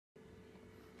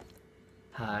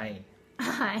Hi.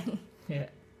 Hi, Yeah.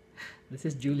 This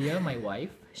is Julia, my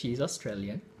wife. She's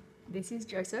Australian. this is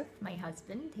Joseph, my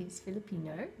husband. He's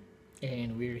Filipino.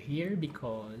 And we're here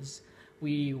because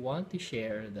we want to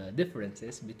share the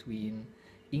differences between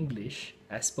English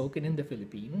as spoken in the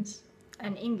Philippines.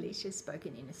 And English is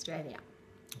spoken in Australia.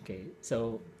 Okay,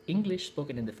 so English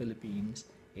spoken in the Philippines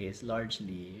is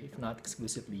largely, if not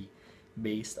exclusively,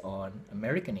 based on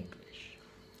American English.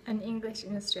 And English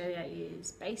in Australia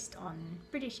is based on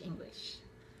British English,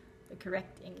 the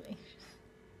correct English.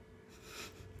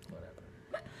 Whatever.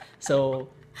 So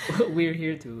we're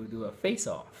here to do a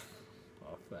face-off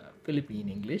of Philippine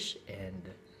English and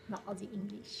The Aussie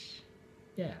English.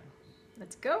 yeah,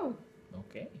 Let's go.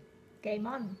 okay, Game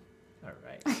on. all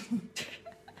right.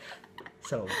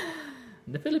 So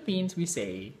in the Philippines we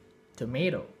say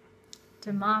tomato,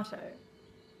 Tomato.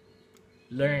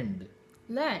 learned,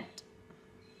 Learnt.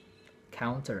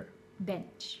 counter,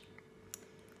 Bench.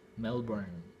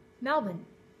 Melbourne, Melbourne.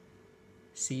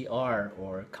 CR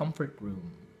or comfort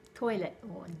room, Toilet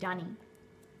or dunny.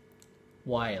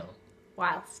 while,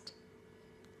 Whilst.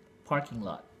 parking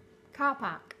lot, Car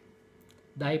park.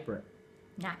 diaper,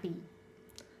 Nappy.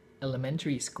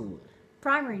 elementary school,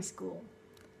 Primary school.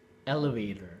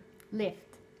 elevator,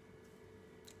 Lift.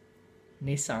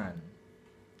 Nissan,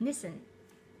 Nissan.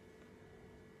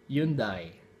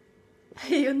 Hyundai.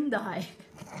 Hyundai.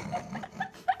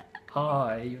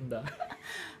 Hi, Hyundai.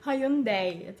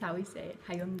 Hyundai. That's how we say it.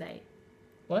 Hyundai.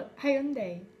 What?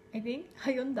 Hyundai. I think.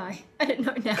 Hyundai. I don't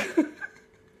know now.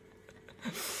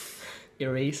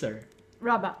 Eraser.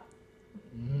 Rubber.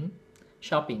 hmm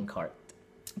Shopping cart.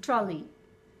 Trolley.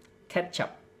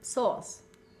 Ketchup. Sauce.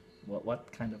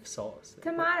 What kind of sauce?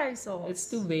 Tomato sauce. It's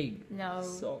too vague. No.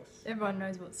 Sauce. Everyone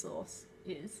knows what sauce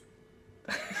is.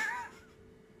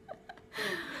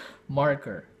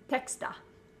 Marker. Texter.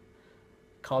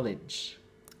 College.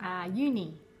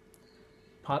 Uni.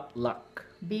 Potluck.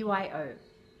 BYO.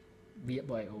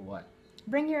 BYO what?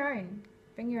 Bring your own.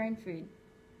 Bring your own food.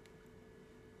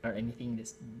 Or anything,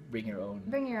 just bring your own.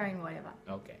 Bring your own whatever.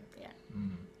 Okay. Yeah.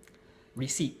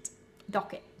 Receipt.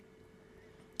 Docket.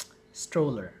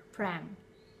 Stroller. Pram.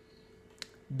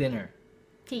 Dinner.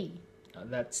 Tea.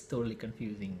 That's totally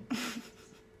confusing.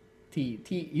 Tea.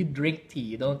 You drink tea.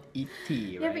 You don't eat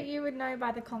tea, Yeah, right? but you would know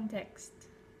by the context.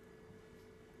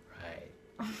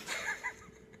 Right.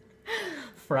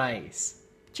 Fries.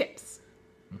 Chips.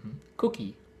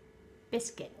 Cookie.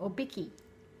 Biscuit or bicky.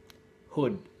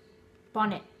 Hood.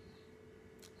 Bonnet.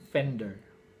 Fender.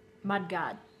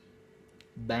 Mudguard.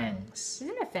 Bangs.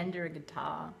 Isn't a Fender a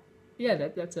guitar? Yeah,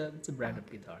 that's a brand of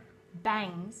guitar.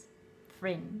 Bangs.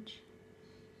 Fringe.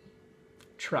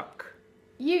 Truck.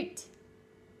 Ute.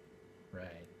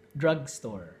 Right.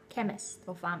 Drugstore. Chemist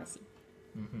or pharmacy.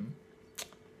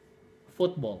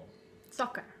 Football.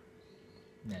 Soccer.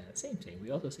 Yeah, same thing.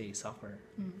 We also say soccer.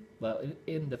 Well,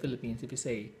 in the Philippines, if you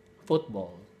say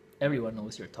football, everyone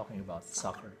knows you're talking about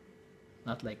soccer.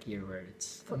 Not like here where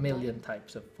it's Football. a million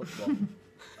types of football.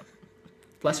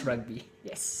 Plus rugby.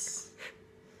 Yes.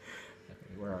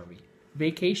 Okay, where are we?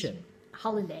 Vacation.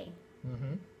 Holiday.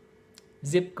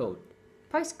 Zip code.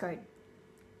 Postcode.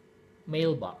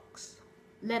 Mailbox.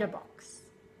 Letterbox.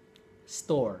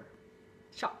 Store.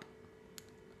 Shop.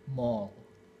 Mall.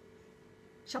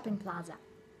 Shopping plaza.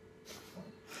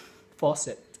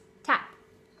 Faucet. Tap.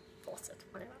 Faucet.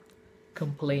 Whatever.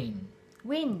 Complain.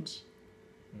 Whinge.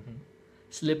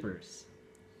 Slippers.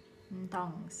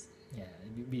 Thongs. Yeah,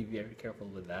 be very careful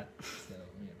with that. So,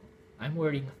 I'm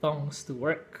wearing thongs to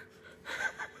work.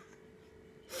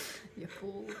 You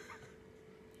fool.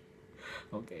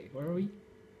 Okay, where are we?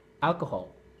 Alcohol.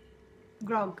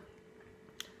 Grog.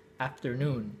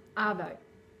 Afternoon. Arvo.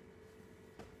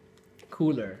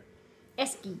 Cooler.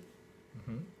 Esky.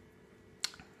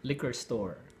 Liquor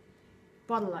store.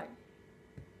 Bottle-o.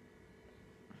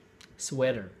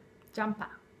 Sweater. Jumper.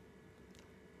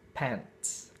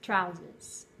 Pants.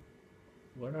 Trousers.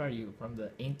 What are you, from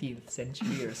the 18th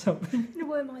century or something? What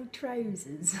were my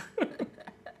trousers?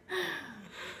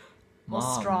 Or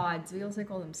Mom. strides. We also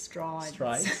call them strides.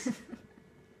 Strides.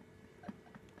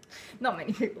 Not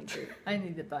many people do. Only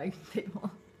the bogan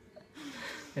people.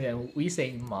 And then we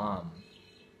say mom.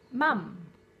 Mum.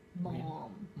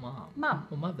 Mom. Mom. Mum.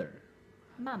 Oh, mother.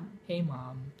 Mum. Hey,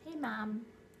 mom. Hey, mum.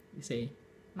 We say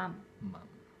Mum. mom.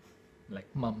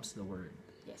 Like mum's the word.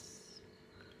 Yes.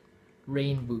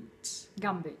 Rain boots.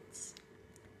 Gumboots.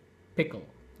 Pickle.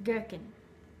 Gherkin.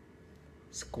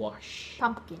 Squash.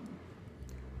 Pumpkin.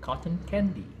 Cotton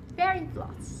candy. Fairy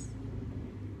floss.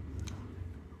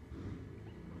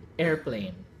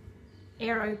 Airplane.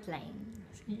 Aeroplane.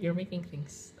 You're making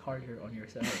things harder on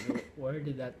yourself. Where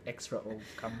did that extra O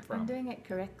come I'm from? doing it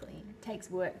correctly. It takes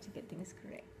work to get things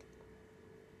correct.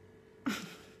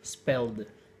 Spelled.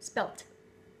 Spelt.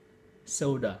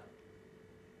 Soda.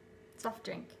 Soft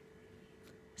drink.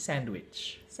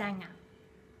 Sandwich. Sanger.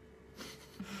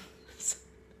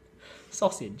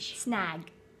 Sausage.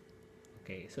 Snag.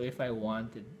 Okay, so if I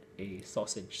wanted a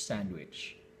sausage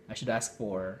sandwich, I should ask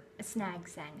for A snag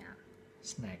sanger.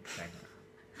 snag sanger.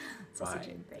 Sausage Right.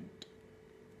 and bread.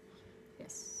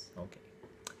 Yes. Okay.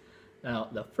 Now,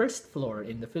 the first floor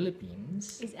in the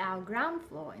Philippines Is our ground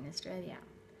floor in Australia.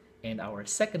 and our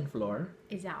second floor.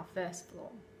 Is our first floor.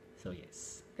 So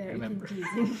yes, Very remember,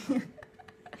 confusing.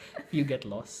 if you get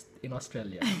lost in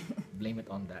Australia, blame it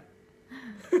on that.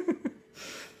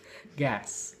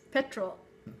 Gas. Petrol.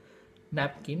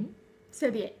 Napkin.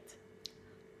 Serviette.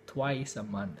 Twice a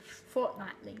month.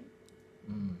 Fortnightly.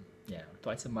 Yeah,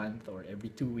 twice a month or every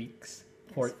 2 weeks.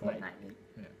 Yes, Fortnight. fortnightly.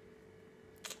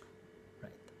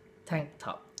 Right. Tank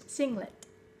top. Singlet.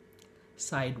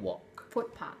 Sidewalk.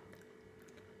 Footpath.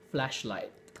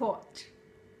 Flashlight. Torch.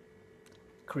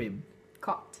 Crib.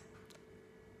 Cot.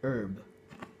 Herb.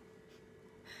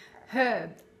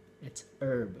 Herb. It's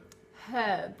herb.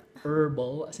 Herb.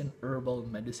 Herbal as in herbal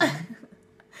medicine.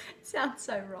 Sounds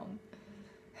so wrong.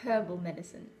 Herbal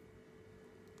medicine.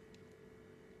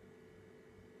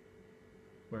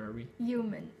 Where are we?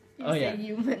 Human. You Oh, say yeah.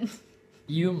 human.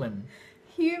 Human.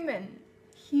 Human.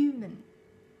 Human.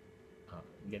 Oh,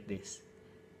 get this.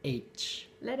 H.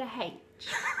 Letter H.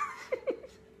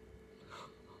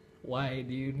 Why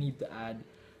do you need to add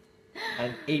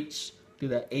an H to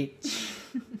the H?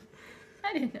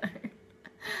 I don't know.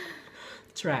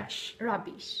 Trash.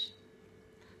 Rubbish.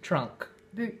 Trunk.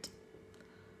 Boot.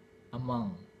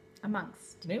 Among.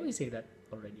 Amongst. Didn't we say that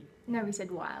already? No, we said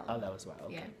wild. Oh, that was wild.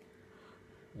 Okay. Yeah.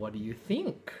 What do you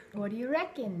think? What do you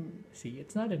reckon? See,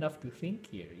 it's not enough to think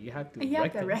here. You have to You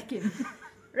have reckon. to reckon.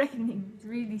 Reckoning is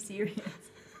really serious.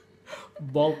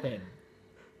 Ball pen.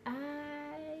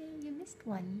 You missed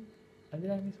one. Oh,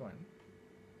 did I miss one?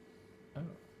 Oh,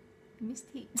 You missed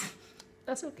heaps.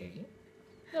 that's okay.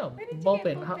 No, Where did ball you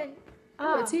pen. get How, ball pen?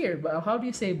 oh, it's here. But how do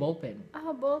you say ball pen?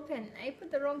 Oh, ball pen. I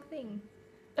put the wrong thing.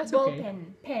 That's Ball okay.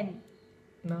 pen. Pen.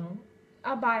 No.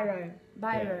 Biro.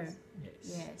 Biro. Yes.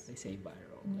 Yes. They say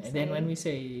biro. And you And then when say- we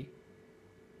say,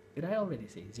 did I already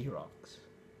say Xerox?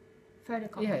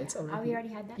 Photocopy. Yeah, it's Oh, already. we already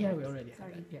had that? Yeah, we already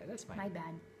Sorry. had that. Yeah, that's fine. My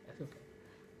bad. That's okay.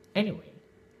 Anyway,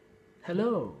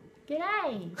 hello.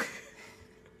 G'day.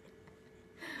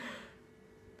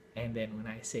 And then when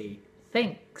I say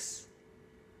thanks,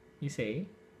 you say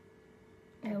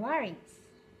No worries.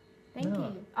 Thank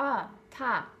No. you.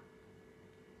 Ta.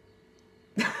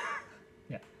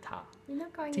 yeah, ta. You're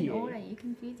not going TA. in order. You're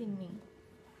confusing me.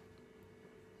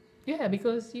 Yeah,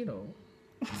 because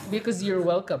because you're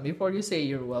welcome. Before you say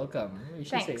you're welcome, you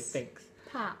should Thanks. say thanks.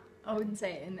 Ta. I wouldn't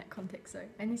say it in that context though.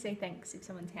 I only say thanks if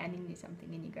someone's handing you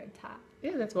something and you go ta.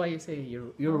 Yeah, that's why you say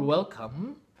you're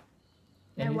welcome.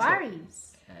 No And you say-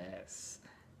 worries. Yes.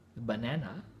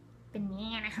 Banana.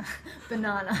 Banana.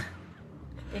 Banana.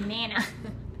 Banana.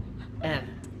 Ant.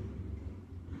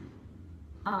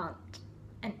 Aunt.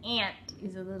 An ant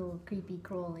is a little creepy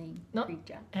crawling No.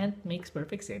 creature. Ant makes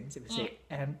perfect sense. If you say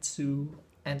Aunt Sue,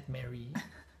 Aunt Mary.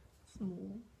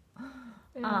 Small.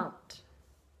 Yeah. Aunt.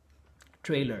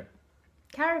 Trailer.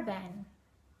 Caravan.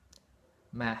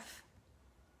 Math.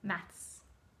 Maths.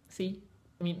 See?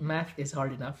 I mean, math is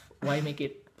hard enough. Why make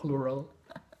it plural?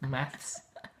 Maths.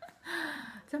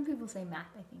 Some people say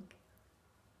math, I think.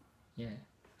 Yeah.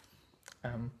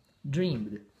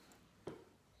 Dreamed.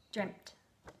 Dreamt.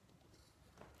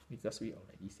 Because we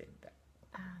already said that.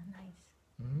 Ah, nice.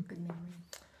 Mhm. Good memory.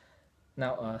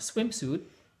 Now, swimsuit.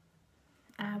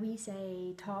 We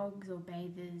say togs or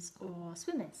bathers or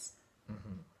swimmers.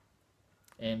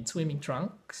 And swimming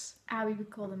trunks. We would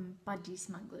call them budgie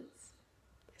smugglers.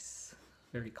 Yes.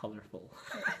 Very colorful.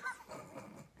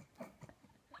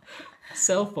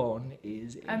 Cell phone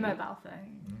is A mobile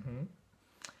phone.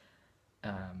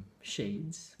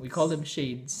 Shades. We call them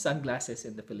shades. Sunglasses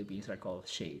in the Philippines are called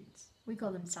shades. We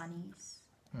call them sunnies.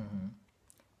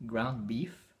 Ground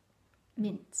beef.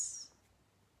 Mints.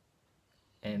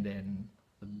 And then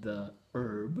the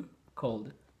herb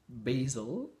called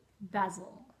basil.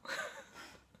 Basil.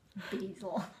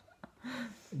 Basil.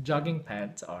 Jogging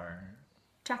pants are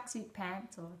Tracksuit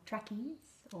pants or trackies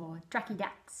or tracky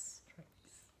ducks.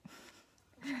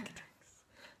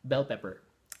 bell pepper.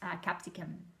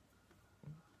 Capsicum.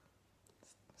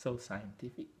 So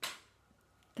scientific.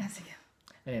 Capsicum.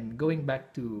 And going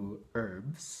back to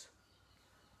herbs,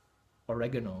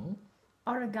 oregano.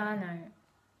 Oregano.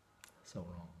 So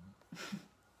wrong.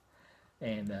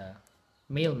 And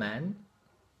mailman.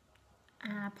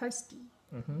 Postie.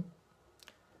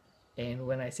 And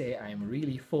when I say I'm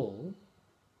really full,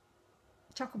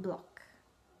 Chock-a-block.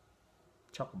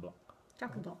 chock-a-block.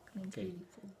 Chock-a-block means Okay. really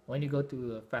full. When you go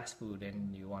to fast food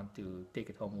and you want to take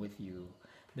it home with you,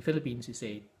 in the Philippines you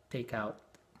say take out.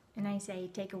 And I say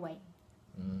take away.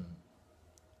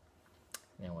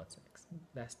 Now what's next?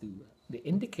 Let's do the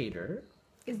indicator.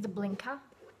 Is the blinker.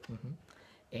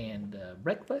 And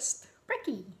breakfast.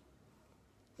 Brekkie.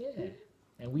 Yeah.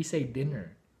 And we say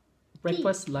dinner.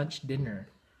 Breakfast, lunch, dinner.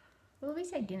 Well, we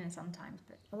say dinner sometimes,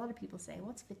 but a lot of people say,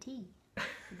 what's for tea?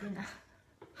 For dinner.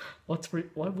 What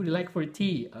would you like for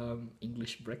tea?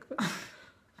 English breakfast.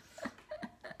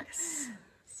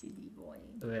 Silly boy.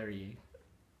 Very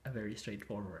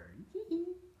straightforward.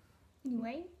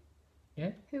 Anyway,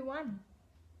 Yeah. who won?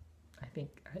 I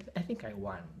think I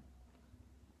won.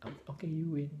 Okay, you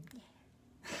win.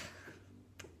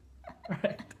 All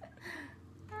right.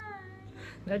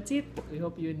 That's it. We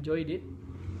hope you enjoyed it.